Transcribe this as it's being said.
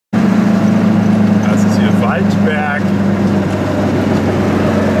Waldberg.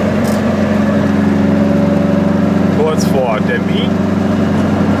 Kurz vor Demmin.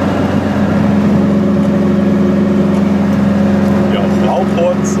 Ja,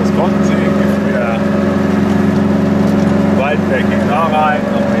 Rauputz, das konnten sie irgendwie mehr. Waldberg ging da rein,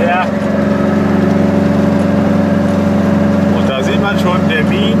 noch mehr. Und da sieht man schon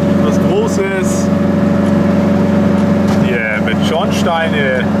Demmin, was Großes. Hier mit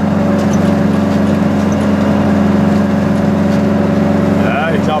Schornsteine. Ja,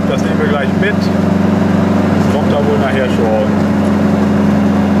 ich glaube, das nehmen wir gleich mit. Das kommt da wohl nachher schon.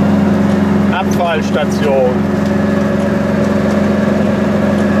 Abfallstation.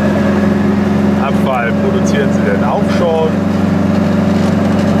 Abfall produzieren sie denn auch schon.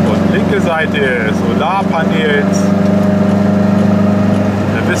 Und linke Seite Solarpanels.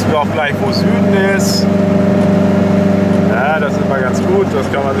 Dann wissen wir auch gleich, wo Süden ist. Ja, das ist mal ganz gut.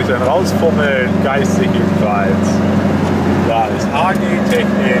 Das kann man sich dann rausfummeln, geistig jedenfalls. Da ist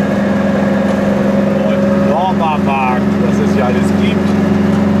AG-Technik und Norma-Markt, was es ja alles gibt.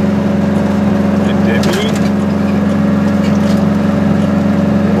 In Demmin.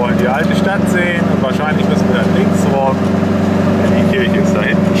 Wir wollen die alte Stadt sehen und wahrscheinlich müssen wir dann links rum. Die Kirche ist da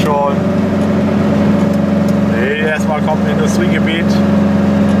hinten schon. Nee, erstmal kommt ein Industriegebiet.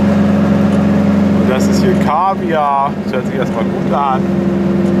 Und das ist hier Kaviar. Das hört sich erstmal gut an.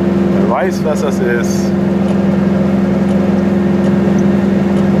 Wer weiß, was das ist.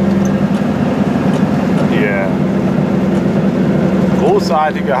 Hier.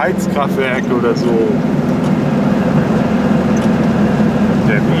 Großartige Heizkraftwerke oder so.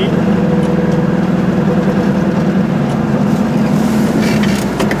 Demmin.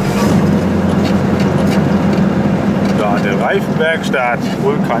 Da eine Reifenwerkstatt,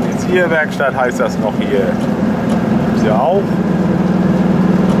 Vulkanisierwerkstatt heißt das noch hier. Ist ja auch.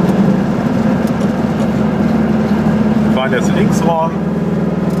 Wir fahren jetzt links rum.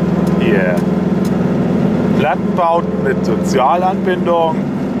 Hier. Plattenbauten mit Sozialanbindung.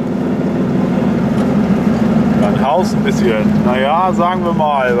 Ein Haus ein bisschen, naja, sagen wir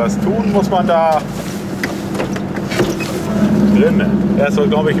mal, was tun muss man da drinnen. Erstmal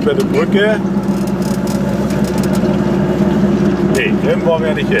glaube ich über die Brücke. Nee, drinnen wollen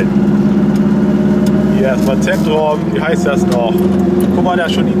wir nicht hin. Hier erstmal Zentrum, wie heißt das noch? Guck mal, da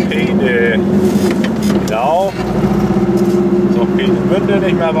ist schon die Peene. Genau. So, Peenemünde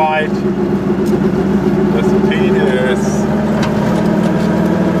nicht mehr weit. Das die Peene ist.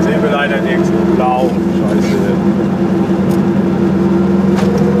 Sehen wir leider nichts, nur blau. Scheiße.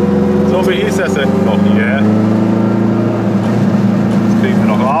 So, wie hieß das denn noch hier? Das kriegen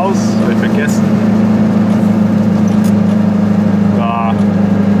wir noch raus. Habe ich vergessen. Da.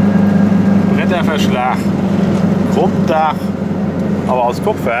 Bretterverschlag. Krummdach. Aber aus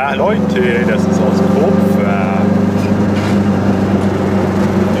Kupfer. Leute, das ist aus Kupfer.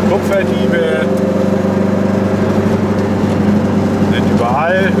 Die Kupferdiebe sind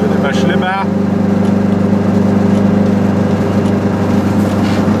überall, wird immer schlimmer.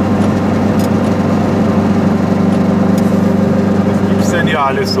 Was gibt's denn hier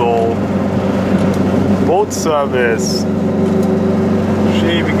alles so? Bootsservice,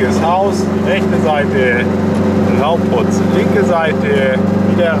 schäbiges Haus, rechte Seite, Rauputz, linke Seite,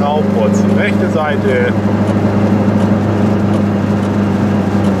 wieder Rauputz, rechte Seite.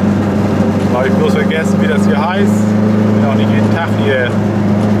 Habe ich bloß vergessen, wie das hier heißt. Ich bin auch nicht jeden Tag hier.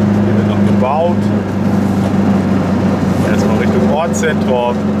 Hier wird noch gebaut. Erstmal Richtung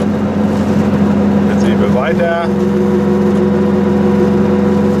Ortszentrum. Jetzt sehen wir weiter.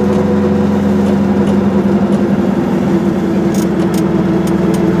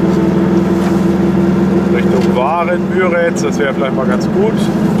 Richtung Warenmüritz, das wäre vielleicht mal ganz gut.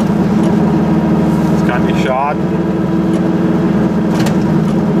 Das kann nicht schaden.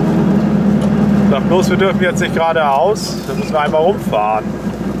 Sag bloß, wir dürfen jetzt nicht geradeaus, da müssen wir einmal rumfahren.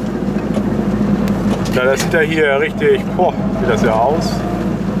 Ja, das sieht ja hier richtig, boah, sieht das ja aus.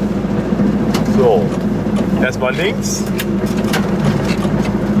 So, erstmal links.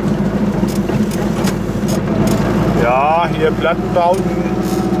 Ja, hier Plattenbauten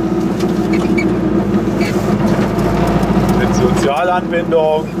mit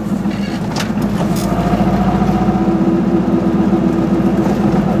Sozialanbindung.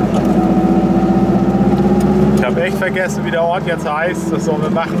 Ich habe echt vergessen, wie der Ort jetzt heißt. Das sollen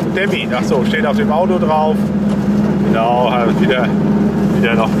wir machen. Demmin. Achso, steht auf dem Auto drauf. Genau, wieder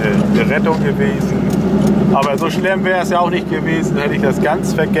noch eine Rettung gewesen. Aber so schlimm wäre es ja auch nicht gewesen, hätte ich das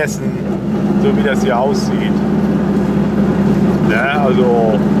ganz vergessen, so wie das hier aussieht. Ja,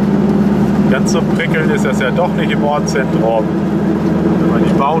 also ganz so prickelnd ist das ja doch nicht im Ortszentrum. wenn man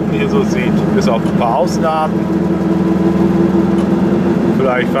die Bauten hier so sieht, bis auf ein paar Ausnahmen.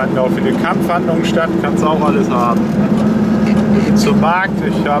 Vielleicht fanden auch viele Kampfhandlungen statt, kannst du auch alles haben. Wir gehen zum Markt.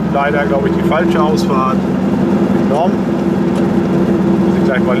 Ich habe leider, glaube ich, die falsche Ausfahrt genommen. Muss ich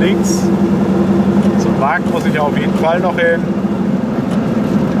gleich mal links. Zum Markt muss ich auf jeden Fall noch hin.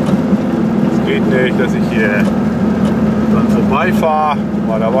 Es geht nicht, dass ich hier dann vorbeifahre,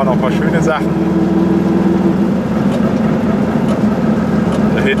 weil da waren noch ein paar schöne Sachen.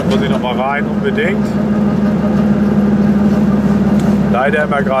 Da hinten muss ich noch mal rein, unbedingt. Leider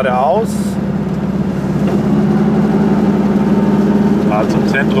immer geradeaus. Zum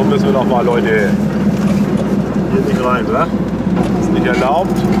Zentrum müssen wir noch mal, Leute. Hier nicht rein, oder? Das ist nicht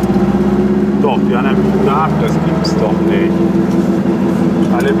erlaubt. Doch, die anderen sagen, das gibt's doch nicht.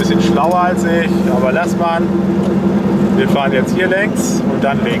 Alle ein bisschen schlauer als ich, aber lass mal. Wir fahren jetzt hier längs und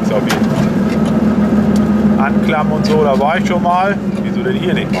dann links auf jeden Fall. Anklammen und so, da war ich schon mal. Wieso denn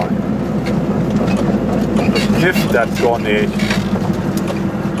hier nicht mal? Das hilft das doch nicht.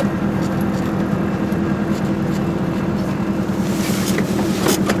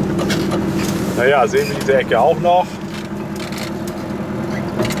 Naja, sehen wir diese Ecke auch noch.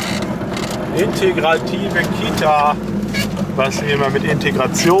 Integrative Kita, was wir immer mit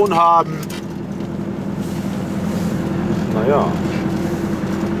Integration haben. Naja,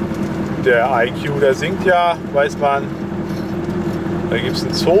 der IQ, der sinkt ja, weiß man. Da gibt es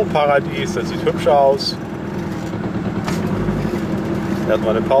ein Zooparadies, das sieht hübsch aus.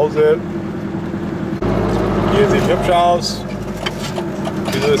 Erstmal eine Pause. Hier sieht hübsch aus.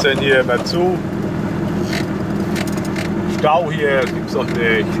 Wieso ist denn hier immer zu? Stau hier, das gibt's doch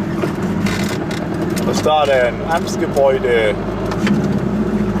nicht. Was ist da denn? Amtsgebäude.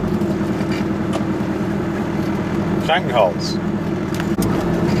 Krankenhaus.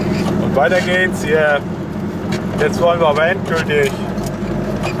 Und weiter geht's hier. Jetzt wollen wir aber endgültig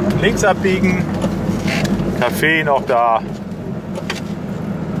links abbiegen. Café noch da.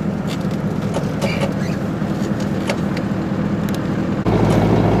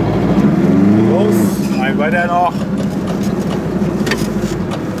 Los, ein weiter noch.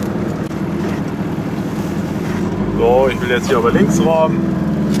 So, ich will jetzt hier aber links rum.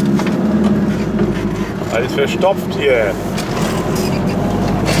 Alles verstopft hier.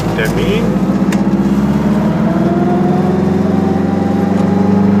 Demmin.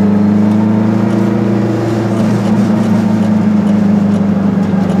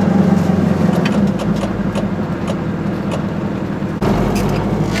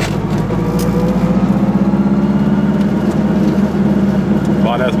 Wir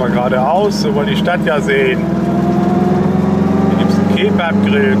fahren erstmal geradeaus, wir wollen die Stadt ja sehen.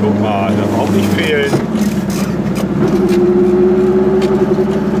 Kebab-Grill, guck mal, darf auch nicht fehlen.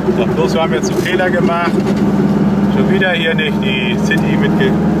 So, bloß wir haben jetzt einen Fehler gemacht. Schon wieder hier nicht die City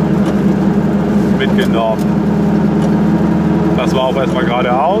mitgenommen. Das war auch erstmal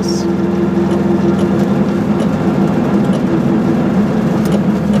geradeaus.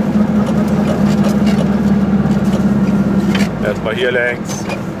 Erstmal hier längs.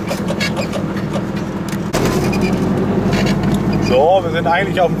 So, wir sind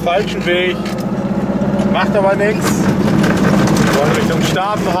eigentlich auf dem falschen Weg, macht aber nichts. Wir wollen Richtung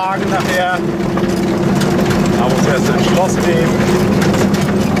Stabenhagen nachher. Haben uns erst entschlossen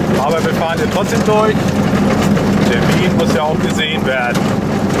eben. Aber wir fahren hier trotzdem durch. Der Wien muss ja auch gesehen werden.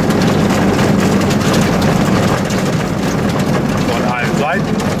 Von allen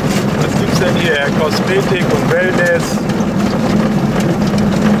Seiten. Was gibt es denn hier? Kosmetik und Wellness.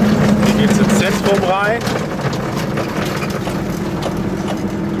 Hier geht es ins Zentrum rein.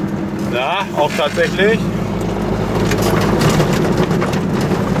 Ja, auch tatsächlich.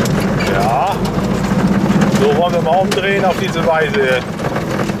 Ja. So wollen wir mal umdrehen auf diese Weise.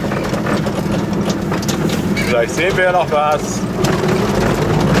 Vielleicht sehen wir ja noch was.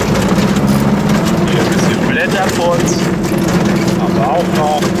 Hier ein bisschen Blätterputz. Haben wir auch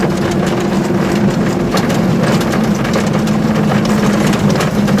noch.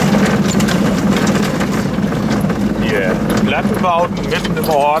 Hier Plattenbauten mitten im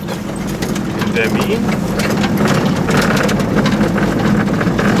Ort. Demmin.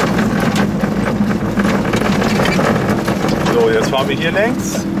 So, jetzt fahren wir hier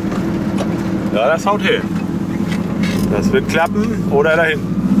längs. Ja, das haut hin. Das wird klappen oder da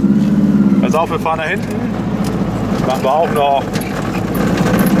hinten. Pass auf, wir fahren da hinten. Das machen wir auch noch.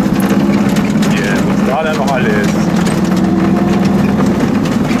 Hier, was da denn noch alles?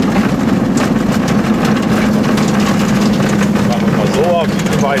 Machen wir mal so auf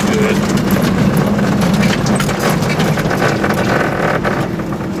diese Weise.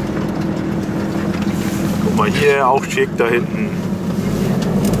 Guck mal hier, auch schick da hinten.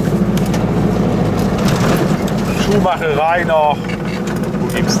 Schuhmacherei noch.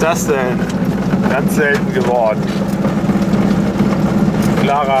 Wo gibt's das denn? Ganz selten geworden.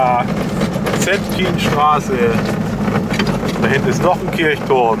 Clara Zetkinstraße. Da hinten ist noch ein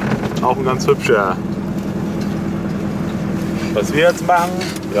Kirchturm. Auch ein ganz hübscher. Was wir jetzt machen,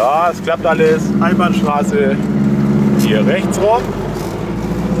 ja, es klappt alles. Einbahnstraße hier rechts rum.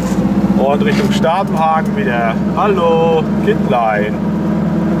 Und Richtung Stabenhagen wieder. Hallo, Kindlein.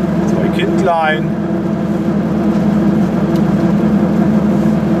 2 Kindlein.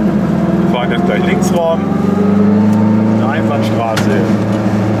 Wir fahren jetzt gleich links rum. Eine Einbahnstraße.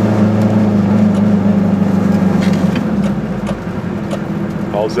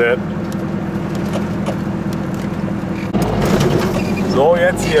 Pause. So,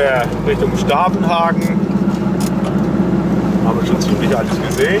 jetzt hier Richtung Stabenhagen. Haben wir schon ziemlich alles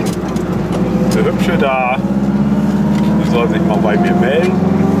gesehen. Eine hübsche da. Die soll sich mal bei mir melden.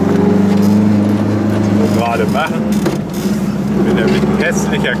 Das sie nur gerade machen. Ich bin nämlich ein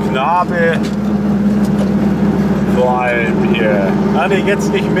hässlicher Knabe. Vor allem hier. Ah ne,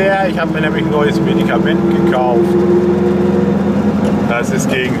 jetzt nicht mehr. Ich habe mir nämlich ein neues Medikament gekauft. Das ist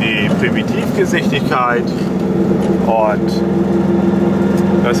gegen die Primitivgesichtigkeit. Und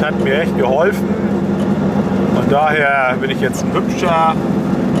das hat mir echt geholfen. Und daher bin ich jetzt ein Hübscher.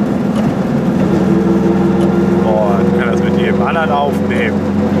 Und kann das mit jedem anderen aufnehmen.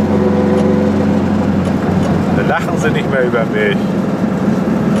 Dann lachen sie nicht mehr über mich.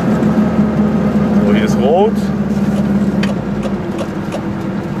 So, hier ist rot.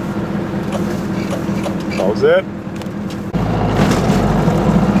 Pause.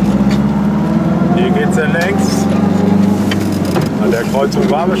 Hier geht's dann längs. An der Kreuzung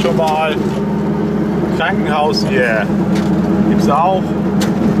waren wir schon mal. Krankenhaus hier gibt's auch.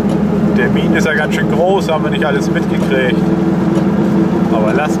 Demmin ist ja ganz schön groß, haben wir nicht alles mitgekriegt.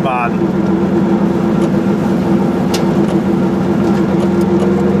 Aber lass mal.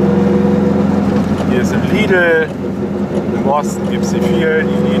 Hier ist ein Lidl. Im Osten gibt es die vielen,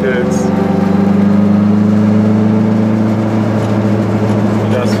 die Lidls.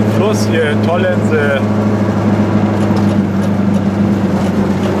 Und das ist ein Fluss hier in Tollense.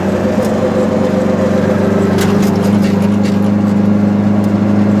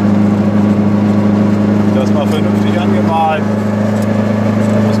 Das mal vernünftig angemalt.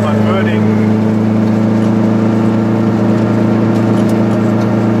 Da muss man würdigen.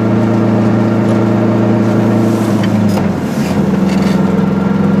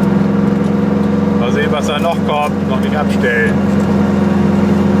 Mal sehen, was da noch kommt. Noch nicht abstellen.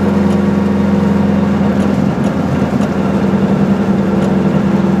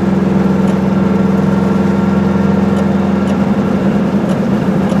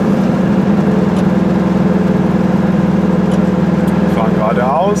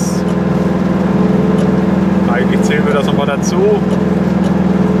 Geradeaus. Eigentlich zählen wir das nochmal dazu.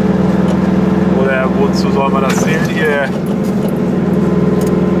 Oder wozu soll man das zählen hier?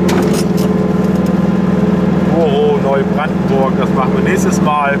 Neubrandenburg, das machen wir nächstes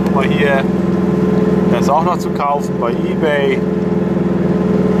Mal. Guck mal hier, das ist auch noch zu kaufen bei eBay.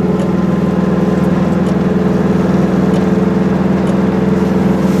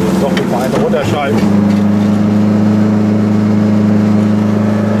 Doch mal eine runterschalten.